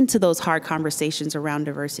into those hard conversations around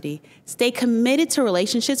diversity. Stay committed to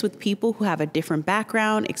relationships with people who have a different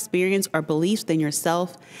background, experience, or beliefs than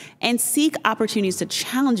yourself, and seek opportunities to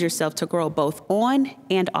challenge yourself to grow both on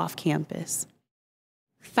and off campus.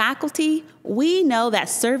 Faculty, we know that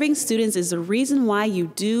serving students is the reason why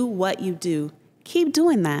you do what you do. Keep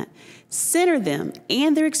doing that. Center them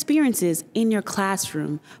and their experiences in your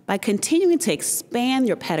classroom by continuing to expand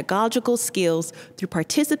your pedagogical skills through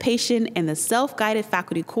participation in the self-guided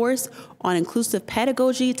faculty course on inclusive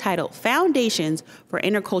pedagogy titled Foundations for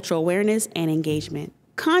Intercultural Awareness and Engagement.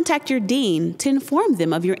 Contact your dean to inform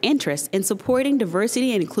them of your interest in supporting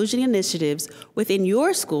diversity and inclusion initiatives within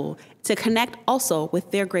your school to connect also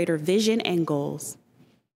with their greater vision and goals.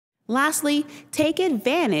 Lastly, take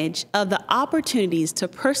advantage of the opportunities to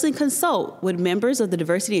personally consult with members of the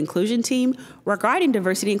diversity inclusion team regarding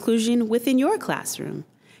diversity inclusion within your classroom.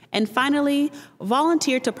 And finally,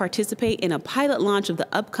 volunteer to participate in a pilot launch of the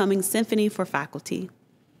upcoming Symphony for Faculty.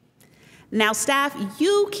 Now, staff,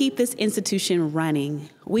 you keep this institution running.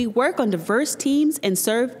 We work on diverse teams and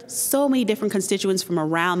serve so many different constituents from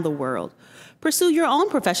around the world. Pursue your own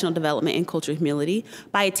professional development in cultural humility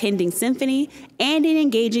by attending Symphony and in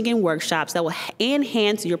engaging in workshops that will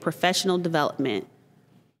enhance your professional development.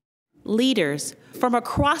 Leaders from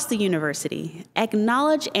across the university,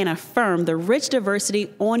 acknowledge and affirm the rich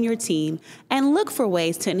diversity on your team and look for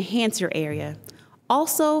ways to enhance your area.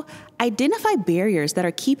 Also, identify barriers that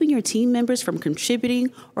are keeping your team members from contributing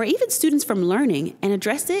or even students from learning and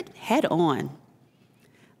address it head on.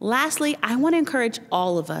 Lastly, I want to encourage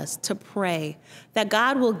all of us to pray that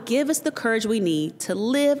God will give us the courage we need to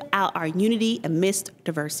live out our unity amidst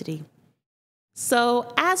diversity.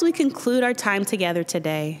 So, as we conclude our time together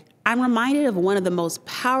today, I'm reminded of one of the most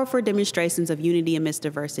powerful demonstrations of unity amidst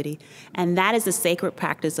diversity, and that is the sacred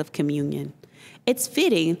practice of communion. It's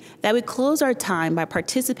fitting that we close our time by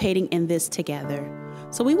participating in this together.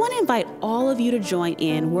 So we want to invite all of you to join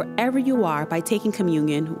in wherever you are by taking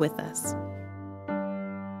communion with us.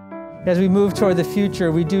 As we move toward the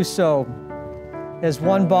future, we do so as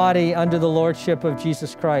one body under the lordship of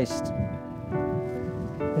Jesus Christ.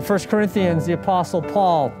 In 1 Corinthians, the Apostle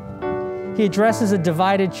Paul, he addresses a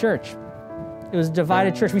divided church. It was a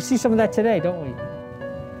divided church. We see some of that today, don't we?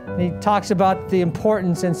 And he talks about the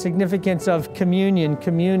importance and significance of communion,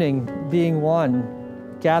 communing, being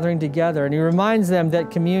one, gathering together. And he reminds them that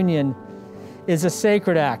communion is a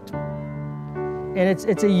sacred act. And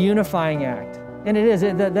it's a unifying act. And it is.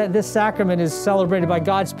 This sacrament is celebrated by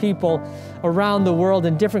God's people around the world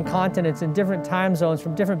in different continents, in different time zones,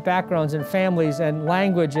 from different backgrounds and families and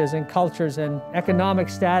languages and cultures and economic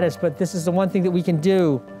status. But this is the one thing that we can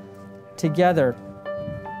do together.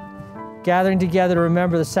 Gathering together to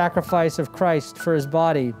remember the sacrifice of Christ for his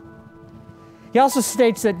body. He also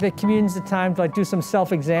states that the communion is a time to do some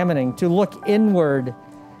self-examining, to look inward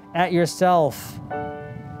at yourself.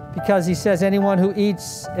 Because he says anyone who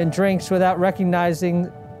eats and drinks without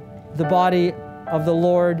recognizing the body of the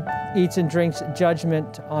Lord eats and drinks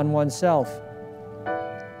judgment on oneself.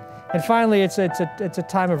 And finally, it's a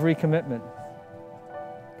time of recommitment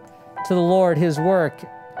to the Lord, his work,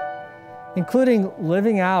 including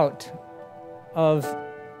living out of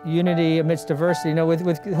unity amidst diversity. You know, with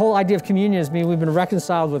the whole idea of communion is we've been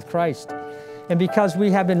reconciled with Christ. And because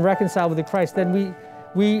we have been reconciled with Christ, then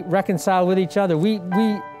we reconcile with each other. We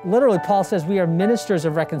literally, Paul says, we are ministers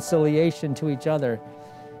of reconciliation to each other.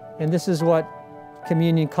 And this is what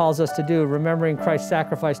communion calls us to do, remembering Christ's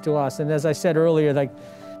sacrifice to us. And as I said earlier,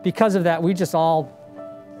 because of that, we just all,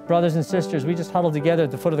 brothers and sisters, we just huddle together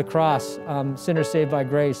at the foot of the cross, sinners saved by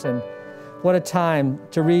grace. And what a time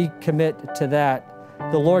to recommit to that,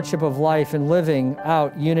 the lordship of life and living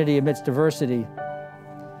out unity amidst diversity.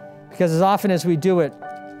 Because as often as we do it,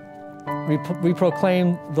 we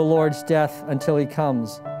proclaim the Lord's death until he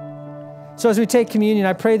comes. So as we take communion,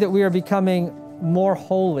 I pray that we are becoming more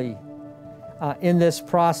holy in this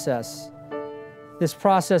process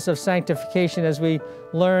of sanctification as we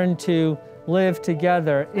learn to live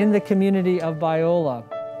together in the community of Biola,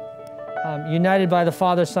 united by the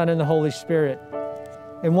Father, Son, and the Holy Spirit.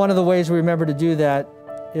 And one of the ways we remember to do that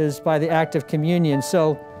is by the act of communion.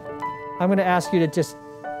 So I'm going to ask you to just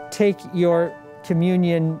take your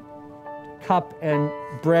communion cup and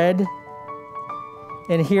bread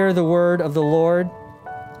and hear the word of the Lord.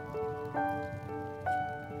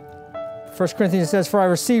 1 Corinthians says, "For I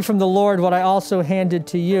received from the Lord what I also handed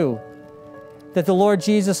to you, that the Lord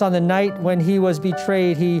Jesus on the night when he was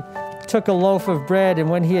betrayed, he took a loaf of bread, and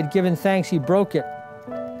when he had given thanks, he broke it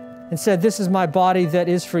and said, 'This is my body that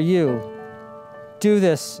is for you. Do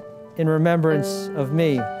this in remembrance of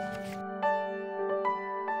me.'"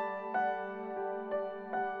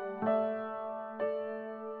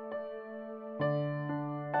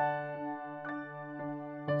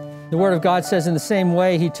 The Word of God says, in the same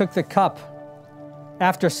way, he took the cup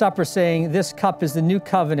after supper, saying, "This cup is the new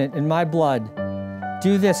covenant in my blood.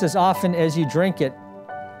 Do this as often as you drink it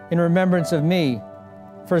in remembrance of me.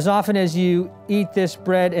 For as often as you eat this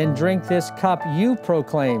bread and drink this cup, you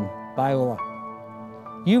proclaim," Biola,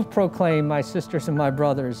 "you proclaim, my sisters and my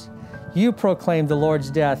brothers, you proclaim the Lord's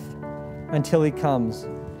death until he comes.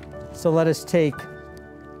 So let us take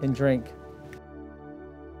and drink."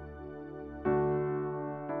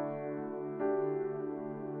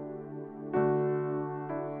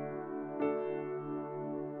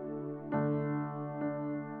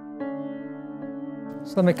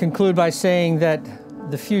 So let me conclude by saying that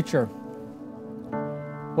the future,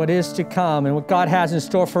 what is to come and what God has in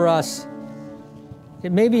store for us,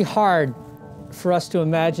 it may be hard for us to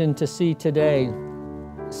imagine, to see today,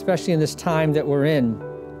 especially in this time that we're in.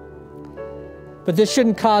 But this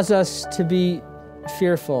shouldn't cause us to be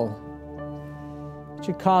fearful. It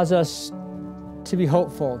should cause us to be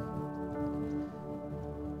hopeful.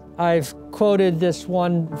 I've quoted this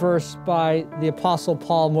one verse by the Apostle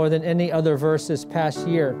Paul more than any other verse this past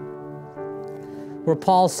year, where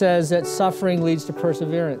Paul says that suffering leads to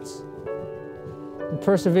perseverance, and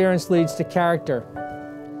perseverance leads to character,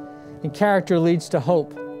 and character leads to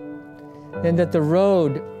hope, and that the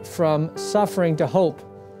road from suffering to hope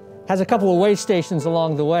has a couple of way stations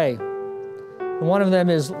along the way. And one of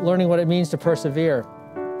them is learning what it means to persevere,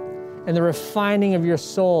 and the refining of your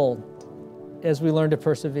soul as we learn to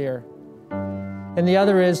persevere. And the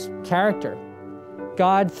other is character.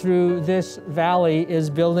 God, through this valley,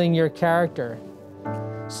 is building your character.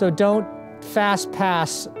 So don't fast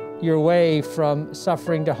pass your way from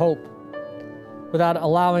suffering to hope, without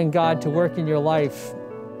allowing God to work in your life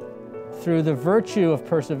through the virtue of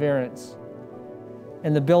perseverance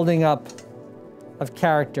and the building up of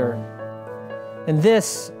character. And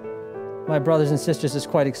this, my brothers and sisters, is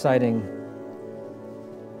quite exciting.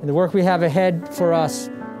 And the work we have ahead for us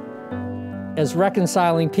as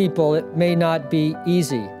reconciling people, it may not be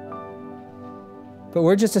easy. But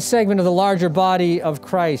we're just a segment of the larger body of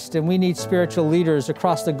Christ, and we need spiritual leaders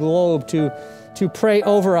across the globe to pray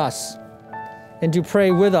over us and to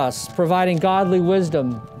pray with us, providing godly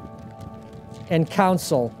wisdom and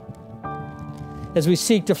counsel as we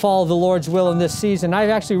seek to follow the Lord's will in this season. I've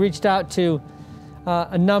actually reached out to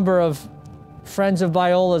a number of friends of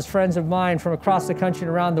Biola's, friends of mine from across the country and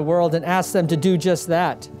around the world, and asked them to do just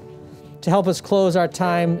that, to help us close our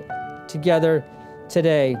time together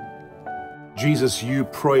today. Jesus, you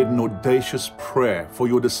prayed an audacious prayer for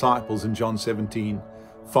your disciples in John 17.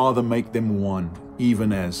 Father, make them one,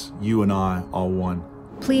 even as you and I are one.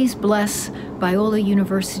 Please bless Biola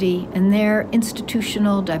University and their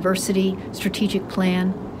institutional diversity strategic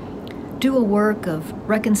plan. Do a work of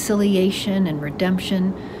reconciliation and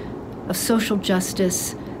redemption, of social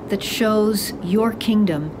justice that shows your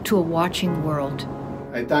kingdom to a watching world.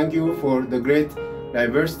 I thank you for the great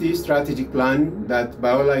diversity strategic plan that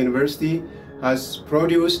Biola University has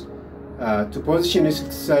produced to position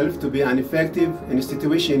itself to be an effective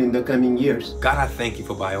institution in the coming years. God, I thank you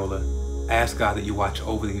for Biola. I ask God that you watch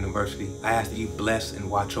over the university. I ask that you bless and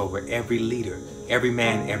watch over every leader, every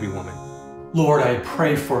man, every woman. Lord, I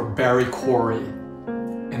pray for Barry Corey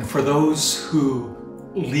and for those who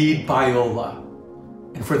lead Biola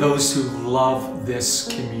and for those who love this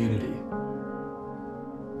community.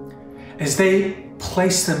 As they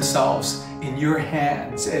place themselves in your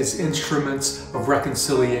hands as instruments of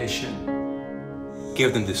reconciliation.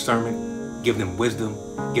 Give them discernment, give them wisdom,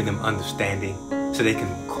 give them understanding so they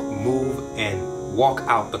can move and walk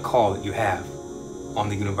out the call that you have on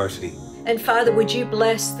the university. And Father, would you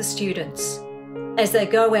bless the students as they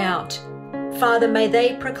go out? Father, may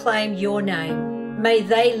they proclaim your name. May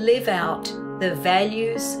they live out the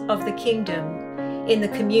values of the kingdom in the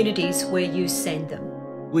communities where you send them.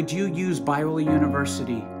 Would you use Biola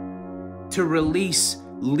University to release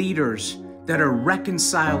leaders that are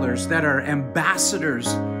reconcilers, that are ambassadors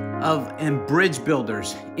of and bridge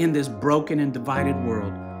builders in this broken and divided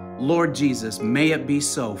world? Lord Jesus, may it be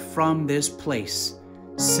so. From this place,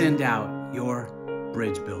 send out your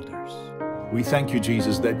bridge builders. We thank you,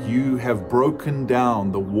 Jesus, that you have broken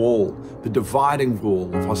down the wall, the dividing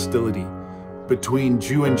wall of hostility between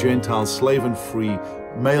Jew and Gentile, slave and free,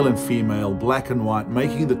 male and female, black and white,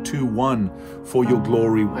 making the two one for your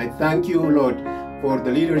glory. I thank you, Lord, for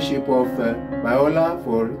the leadership of Biola,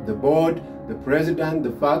 for the board, the president,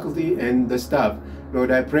 the faculty, and the staff.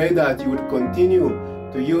 Lord, I pray that you would continue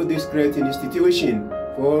to use this great institution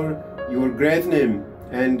for your great name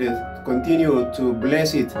and continue to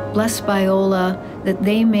bless it. Bless Biola that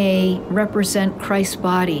they may represent Christ's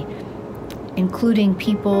body, including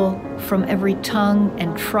people from every tongue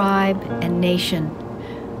and tribe and nation,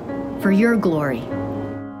 for your glory.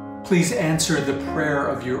 Please answer the prayer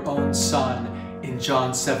of your own Son in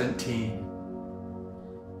John 17.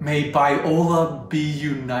 May Biola be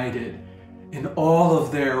united in all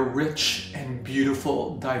of their rich and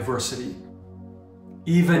beautiful diversity,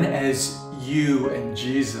 even as you and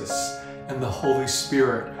Jesus and the Holy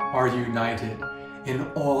Spirit are united in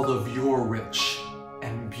all of your rich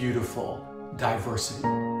and beautiful diversity.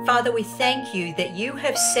 Father, we thank you that you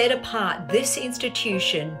have set apart this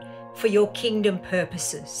institution for your kingdom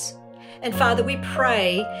purposes. And Father, we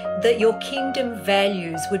pray that your kingdom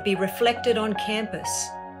values would be reflected on campus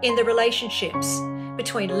in the relationships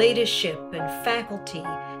between leadership and faculty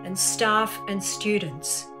and staff and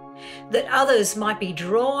students, that others might be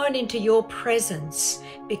drawn into your presence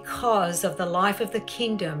because of the life of the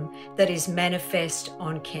kingdom that is manifest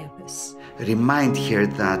on campus. Remind her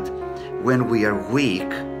that when we are weak,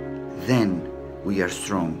 then we are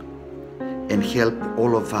strong, and help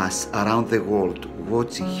all of us around the world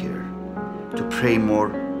watching her to pray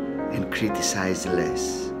more and criticize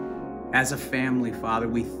less. As a family, Father,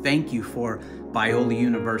 we thank you for Biola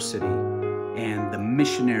University and the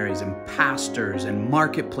missionaries and pastors and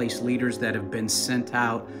marketplace leaders that have been sent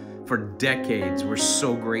out for decades. We're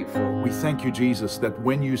so grateful. We thank you, Jesus, that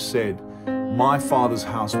when you said, my Father's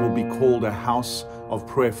house will be called a house of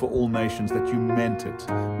prayer for all nations, that you meant it.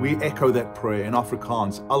 We echo that prayer in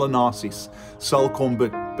Afrikaans, Alanasis, sal kom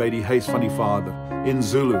bid by die huis van die Vader. In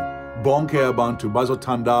Zulu, bonke abantu,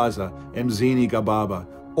 bazotandaza, emzini gababa.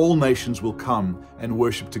 All nations will come and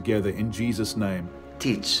worship together in Jesus' name.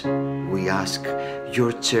 teach, we ask,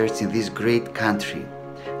 your church in this great country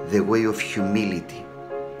the way of humility,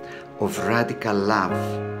 of radical love,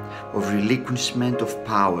 of relinquishment of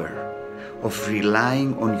power, of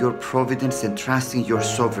relying on your providence and trusting your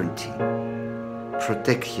sovereignty.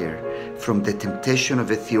 Protect her from the temptation of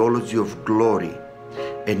a theology of glory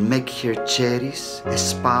and make her cherish,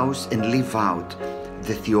 espouse, and live out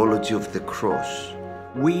the theology of the cross.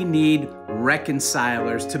 We need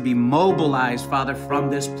reconcilers to be mobilized, Father, from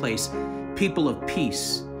this place. People of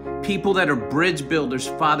peace, people that are bridge builders,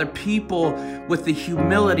 Father, people with the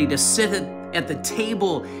humility to sit at the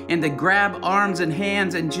table and to grab arms and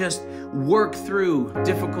hands and just work through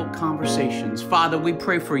difficult conversations. Father, we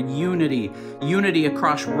pray for unity, unity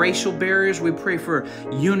across racial barriers. We pray for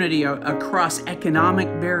unity across economic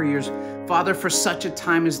barriers. Father, for such a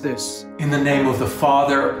time as this. In the name of the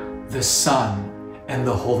Father, the Son, and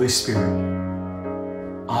the Holy Spirit.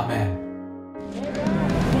 Amen.